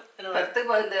പുറത്ത്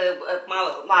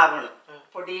മാവാണ്.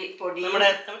 പൊടി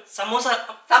സമൂസ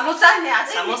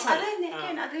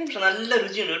നല്ല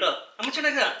രുചിയുണ്ട് കേട്ടോ.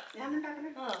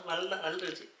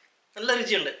 നല്ല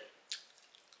രുചിയുണ്ട്.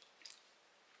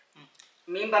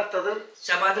 മീൻ വറുത്തത്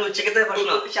ഷബാദിന് ഉച്ചക്കത്തെ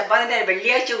ഭക്ഷണം. ഷബാദിന്റെ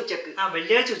വെള്ളിയാഴ്ച ഉച്ചക്ക്.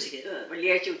 വെള്ളിയാഴ്ച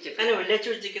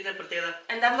ഉച്ചക്കത്തെ പ്രത്യേകത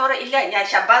എന്താന്ന് പറയാ ഇല്ല, ഞാൻ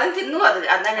ഷബാദിന് തിന്നു. അത്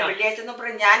അന്നെ വെള്ളിയാഴ്ച എന്ന്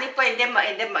പറയാം.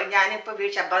 ഞാനിപ്പോ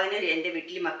ഷബാദിന് എന്റെ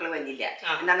വീട്ടിൽ മക്കള് വന്നില്ല.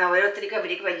 എന്താണ് ഓരോരുത്തർക്ക്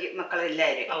അവർക്ക് വലിയ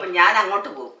മക്കളെല്ലാവരും. അപ്പൊ ഞാൻ അങ്ങോട്ട്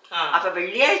പോകും. അപ്പൊ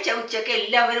വെള്ളിയാഴ്ച ഉച്ചക്ക്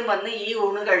എല്ലാവരും വന്ന് ഈ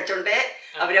ഊണ് കഴിച്ചോണ്ട്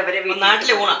അവരവരെ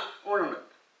നാട്ടിലെ ഊണാണ്.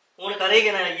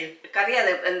 കറി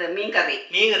അത് എന്താ മീൻ കറി,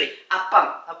 അപ്പം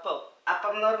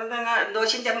എന്ന് പറഞ്ഞത്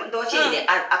ദോശയില്ലേ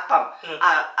അപ്പം,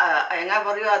 എങ്ങാ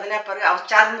പറയൂ അതിനെ പറയൂ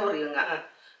അവച്ചാറെന്ന് പറയൂ.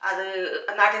 അത്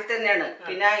നാട്ടിൽ തന്നെയാണ്.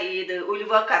 പിന്നെ ഇത്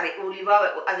ഉലുവ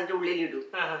അതിന്റെ ഉള്ളിലിടും.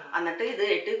 എന്നിട്ട് ഇത്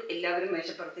ഇട്ട് എല്ലാവരും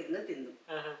മേശപ്പുറത്തിരുന്ന് തിന്നും.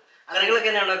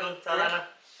 കറികളൊക്കെ സാധാരണ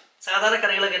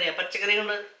കറികളൊക്കെ പച്ചക്കറി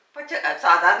കൊണ്ട്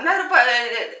സാധാരണ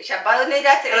ഷബാദിന്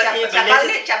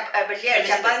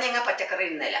എങ്ങ പച്ചക്കറി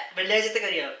ഇന്നല്ല.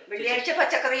 വെള്ളിയാഴ്ച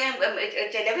പച്ചക്കറി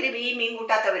ചിലവര് ഈ മീൻ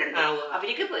കൂട്ടാത്തവരുണ്ട്,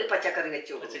 അവർക്ക് പച്ചക്കറി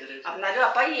വെച്ചു. എന്നാലും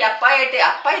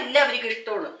അപ്പ എല്ലാവർക്കും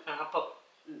ഇഷ്ടമാണ്.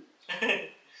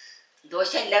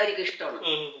 ദോശ എല്ലാവർക്കും ഇഷ്ടമാണ്.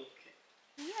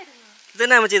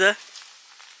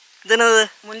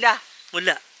 മുല്ല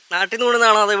നാട്ടിൽ നിന്ന്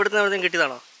കൊണ്ടുവന്നാണോ അതോ ഇവിടുന്ന് എവിടെയും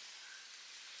കിട്ടിയതാണോ?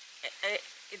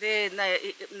 ഇത്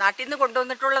നാട്ടിൽ നിന്ന്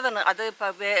കൊണ്ടുവന്നിട്ടുള്ളതാണ്. അത്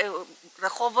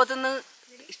റഹോബത്ത് നിന്ന്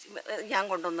ഞാൻ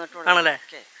കൊണ്ടുവന്നിട്ടുള്ളതാണല്ലേ.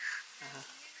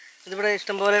 ഇതിവിടെ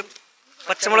ഇഷ്ടംപോലെ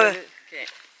പച്ചമുളക്,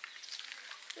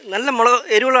 നല്ല മുളക്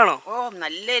എരിവുള്ളാണോ? ഓ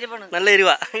നല്ല എരിവാണ്. നല്ല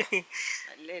എരിവാ.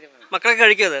 മക്കളൊക്കെ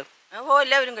കഴിക്കും അത്? ഓ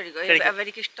എല്ലാവരും കഴിക്കും,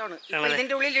 അവർക്ക് ഇഷ്ടമാണ്.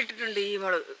 ഇതിന്റെ ഉള്ളിൽ ഇട്ടിട്ടുണ്ട് ഈ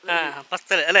മുളക്.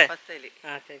 പസ്തല് അല്ലേ?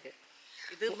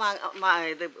 ഇത്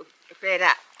ഇത്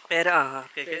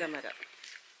പേരമരം.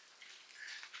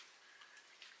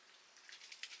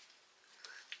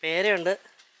 പേരയുണ്ട്,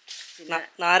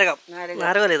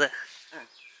 നാരകമല്ലേ ഇത്?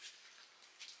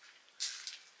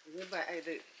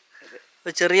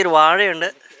 ചെറിയൊരു വാഴയുണ്ട്,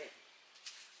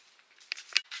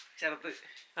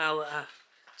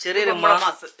 ചെറിയൊരു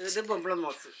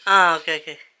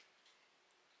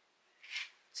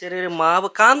ചെറിയൊരു മാവ്.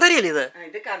 കാന്താരി അല്ലേ ഇത്?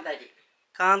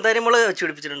 കാന്താരി മുളക് വെച്ച്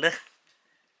പിടിപ്പിച്ചിട്ടുണ്ട്.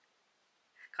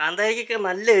 കാന്താരിക്കൊക്കെ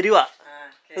നല്ല എരിവാ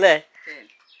അല്ലേ?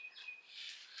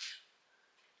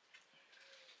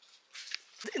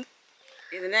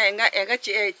 ഇതിനെ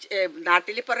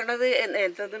നാട്ടിൽ പറയണത്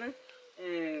എന്താണ്?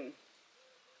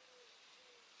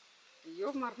 അയ്യോ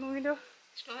മറന്നുപോയില്ലോ.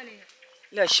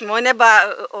 ലക്ഷ്മോനെ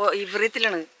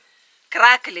ഇവ്രീത്തിലാണ്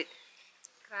ക്രാക്കല്.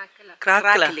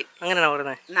 അങ്ങനെയാണോ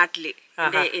പറയുന്നത് നാട്ടില്?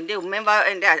 എന്റെ ഉമ്മയും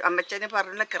എന്റെ അമ്മച്ചനെ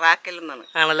പറഞ്ഞ ക്രാക്കൽ എന്നാണ്.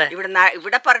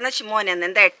 ഇവിടെ പറഞ്ഞ ഷിമോനെന്ന്.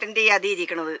 എന്താ 8ന്റെ അതി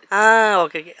ഇരിക്കണത്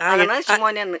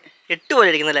ഷിമോനെന്ന്. 8 പോലെ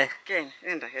ഇരിക്കുന്നല്ലേ?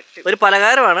 ഒരു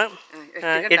പലഹാരമാണ്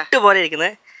 8 പോലെ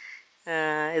ഇരിക്കുന്നത്.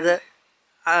 ഇത്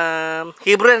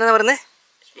ഹീബ്രു എന്താ പറയുന്നത്?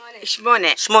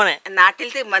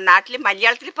 നാട്ടില്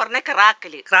മലയാളത്തിൽ പറഞ്ഞ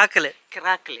ക്രാക്കല്.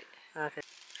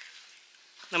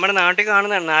 നമ്മുടെ നാട്ടിൽ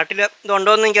കാണുന്നതാണ്. നാട്ടിൽ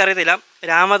ഇതുണ്ടോയെന്ന് എനിക്കറിയത്തില്ല.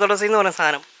 രാമതുളസി എന്ന് പറയുന്ന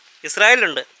സാധനം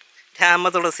ഇസ്രായേലിലുണ്ട്.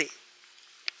 രാമതുളസി.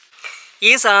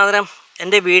 ഈ സാധനം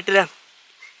എൻ്റെ വീട്ടിൽ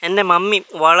എൻ്റെ മമ്മി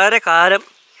വളരെ കാലം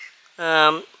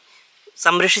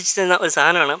സംരക്ഷിച്ചിരുന്ന ഒരു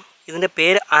സാധനമാണ്. ഇതിൻ്റെ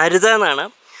പേര് അരുത എന്നാണ്.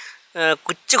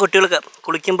 കൊച്ചു കുട്ടികൾക്ക്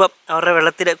കുളിക്കുമ്പോൾ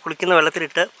അവരുടെ കുളിക്കുന്ന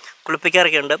വെള്ളത്തിലിട്ട്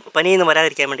കുളിപ്പിക്കാറൊക്കെ ഉണ്ട്, പനിയൊന്നും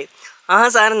വരാതിരിക്കാൻ വേണ്ടി. ആ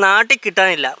സാധനം നാട്ടിൽ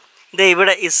കിട്ടാനില്ല. ഇത്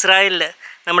ഇവിടെ ഇസ്രായേലിൽ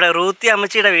നമ്മുടെ റൂത്തി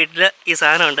അമ്മച്ചിയുടെ വീട്ടിൽ ഈ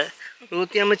സാധനമുണ്ട്.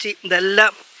 റൂത്തി അമ്മച്ചി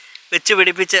ഇതെല്ലാം വെച്ച്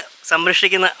പിടിപ്പിച്ച്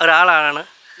സംരക്ഷിക്കുന്ന ഒരാളാണ്.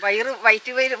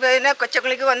 വയറ്റ് വയറ്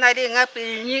കൊച്ചക്കുളിക്ക് വന്നാൽ ഇങ്ങനെ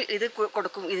പിഴിഞ്ഞ് ഇത്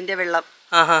കൊടുക്കും ഇതിൻ്റെ വെള്ളം.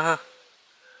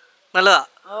 നല്ലതാ.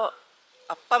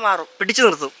 അപ്പം മാറും, പിടിച്ചു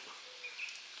നിർത്തും.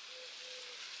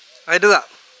 അരുതാ.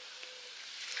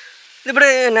 ഇതിവിടെ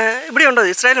ഇവിടെ ഉണ്ടോ?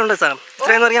 ഇസ്രായേലുണ്ടോ സാധനം?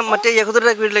 ഇസ്രായേൽ എന്ന് പറയാൻ മറ്റേ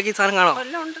യഹൂദരുടെ വീട്ടിലേക്ക് ഈ സാധനം കാണോ?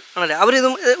 ആണല്ലേ?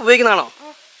 അവരിതും ഉപയോഗിക്കുന്നതാണോ?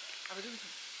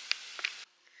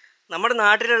 നമ്മുടെ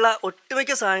നാട്ടിലുള്ള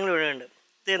ഒട്ടുമിക്ക സാധനങ്ങളും ഇവിടെയുണ്ട്.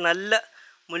 ഇത് നല്ല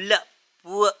മുല്ല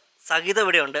പൂവ് സഹിതം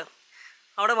ഇവിടെയുണ്ട്.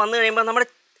 അവിടെ വന്നു കഴിയുമ്പോൾ നമ്മുടെ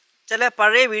ചില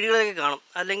പഴയ വീടുകളൊക്കെ കാണും,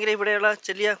 അല്ലെങ്കിൽ ഇവിടെയുള്ള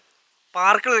ചെറിയ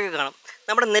പാർക്കുകളൊക്കെ കാണും.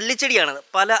 നമ്മുടെ നെല്ലിച്ചെടിയാണത്.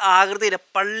 പല ആകൃതിയിൽ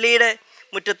പള്ളിയുടെ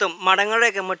മുറ്റത്തും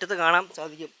മഠങ്ങളുടെയൊക്കെ മുറ്റത്ത് കാണാൻ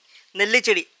സാധിക്കും.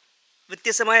 നെല്ലിച്ചെടി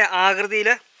വ്യത്യസ്തമായ ആകൃതിയിൽ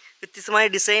വ്യത്യസ്തമായ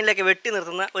ഡിസൈനിലൊക്കെ വെട്ടി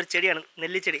നിർത്തുന്ന ഒരു ചെടിയാണ്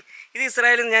നെല്ലിച്ചെടി. ഇത്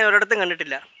ഇസ്രായേലിൽ ഞാൻ ഒരിടത്തും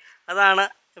കണ്ടിട്ടില്ല. അതാണ്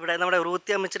ഇവിടെ നമ്മുടെ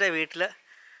റൂത്തി അമ്മച്ചിയുടെ വീട്ടിൽ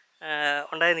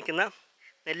ഉണ്ടായി നിൽക്കുന്ന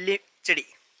നെല്ലിച്ചെടി.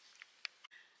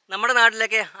 നമ്മുടെ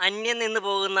നാട്ടിലൊക്കെ അന്യം നിന്ന്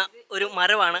പോകുന്ന ഒരു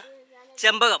മരമാണ്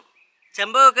ചെമ്പകം.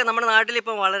 ചെമ്പകമൊക്കെ നമ്മുടെ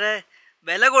നാട്ടിലിപ്പം വളരെ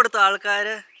വില കൊടുത്ത ആൾക്കാർ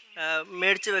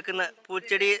മേടിച്ച് വെക്കുന്ന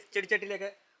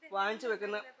ചെടിച്ചട്ടിയിലൊക്കെ വാങ്ങിച്ചു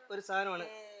വെക്കുന്ന ഒരു സാധനമാണ്.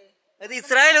 അത്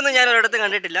ഇസ്രായേലൊന്നും ഞാൻ ഒരിടത്തും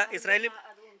കണ്ടിട്ടില്ല. ഇസ്രായേലിൽ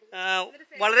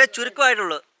വളരെ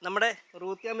ചുരുക്കമായിട്ടുള്ളൂ. നമ്മുടെ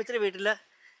റൂത്തി അമ്മച്ചിയുടെ വീട്ടിൽ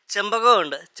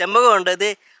ചെമ്പകമുണ്ട്. ഇത്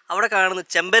അവിടെ കാണുന്നു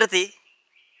ചെമ്പരത്തി,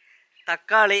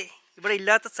 തക്കാളി. ഇവിടെ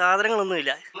ഇല്ലാത്ത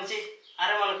സാധനങ്ങളൊന്നുമില്ല. അമ്മച്ചി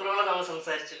അരമണിക്കൂറോളം നമ്മൾ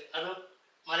സംസാരിച്ചു, അതും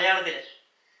മലയാളത്തിൽ.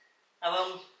 അപ്പം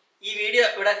ഈ വീഡിയോ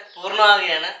ഇവിടെ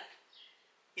പൂർണ്ണമാവുകയാണ്.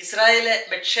 ഇസ്രായേലിലെ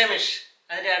ബെത്ഷെമിഷ്,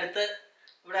 അതിൻ്റെ അടുത്ത്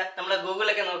ഇവിടെ നമ്മൾ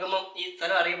ഗൂഗിളൊക്കെ നോക്കുമ്പോൾ ഈ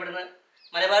സ്ഥലം അറിയപ്പെടുന്നത്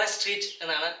മലബാർ സ്ട്രീറ്റ്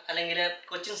എന്നാണ്, അല്ലെങ്കിൽ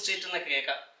കൊച്ചിൻ സ്ട്രീറ്റ് എന്നൊക്കെ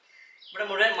കേൾക്കാം. ഇവിടെ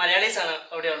മുഴുവൻ മലയാളീസാണ്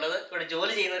അവിടെ ഉള്ളത്. ഇവിടെ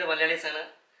ജോലി ചെയ്യുന്നവർ മലയാളീസാണ്.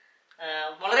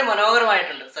 വളരെ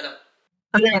മനോഹരമായിട്ടുണ്ട് സ്ഥലം.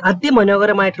 അങ്ങനെ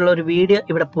അതിമനോഹരമായിട്ടുള്ള ഒരു വീഡിയോ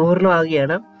ഇവിടെ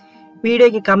പൂർണ്ണമാവുകയാണ്.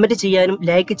 വീഡിയോയ്ക്ക് കമൻറ്റ് ചെയ്യാനും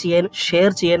ലൈക്ക് ചെയ്യാനും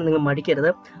ഷെയർ ചെയ്യാനും നിങ്ങൾ മടിക്കരുത്.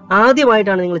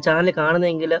 ആദ്യമായിട്ടാണ് നിങ്ങൾ ചാനൽ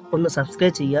കാണുന്നതെങ്കിൽ ഒന്ന്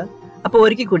സബ്സ്ക്രൈബ് ചെയ്യുക. അപ്പോൾ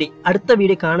ഒരിക്കൽ കൂടി അടുത്ത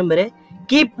വീഡിയോ കാണും വരെ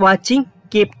കീപ് വാച്ചിങ്,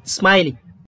 കീപ് സ്മൈലിംഗ്.